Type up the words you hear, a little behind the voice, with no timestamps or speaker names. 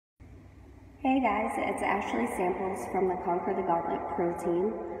Hey guys, it's Ashley Samples from the Conquer the Gauntlet Pro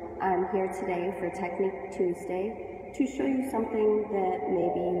team. I'm here today for Technique Tuesday to show you something that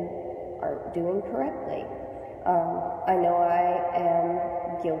maybe you aren't doing correctly. I know I am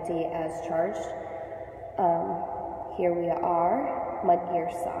guilty as charged. Here we are,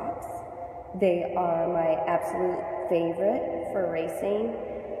 MudGear socks. They are my absolute favorite for racing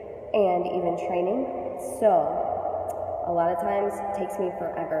and even training. So a lot of times it takes me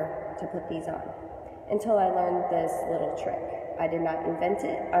forever to put these on until I learned this little trick. I did not invent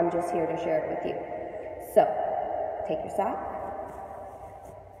it, I'm just here to share it with you. So, take your sock,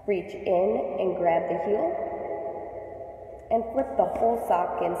 reach in and grab the heel, and flip the whole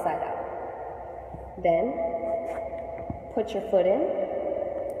sock inside out. Then, put your foot in,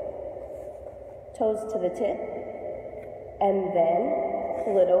 toes to the tip, and then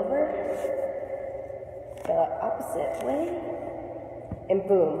pull it over the opposite way, and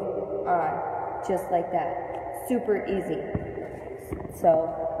boom, on, just like that. Super easy. So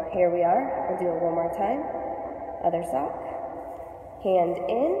here we are. We'll do it one more time. Other sock, hand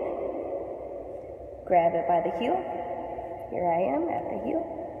in, grab it by the heel. Here I am at the heel.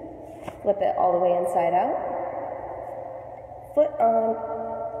 Flip it all the way inside out. Foot on.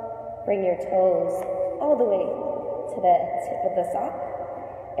 Bring your toes all the way to the tip of the sock,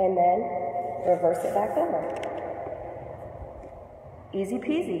 and then reverse it back over. Easy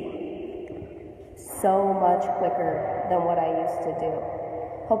peasy. So much quicker than what I used to do.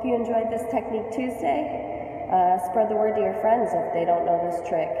 Hope you enjoyed this Technique Tuesday. Spread the word to your friends if they don't know this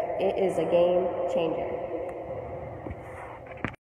trick. It is a game changer.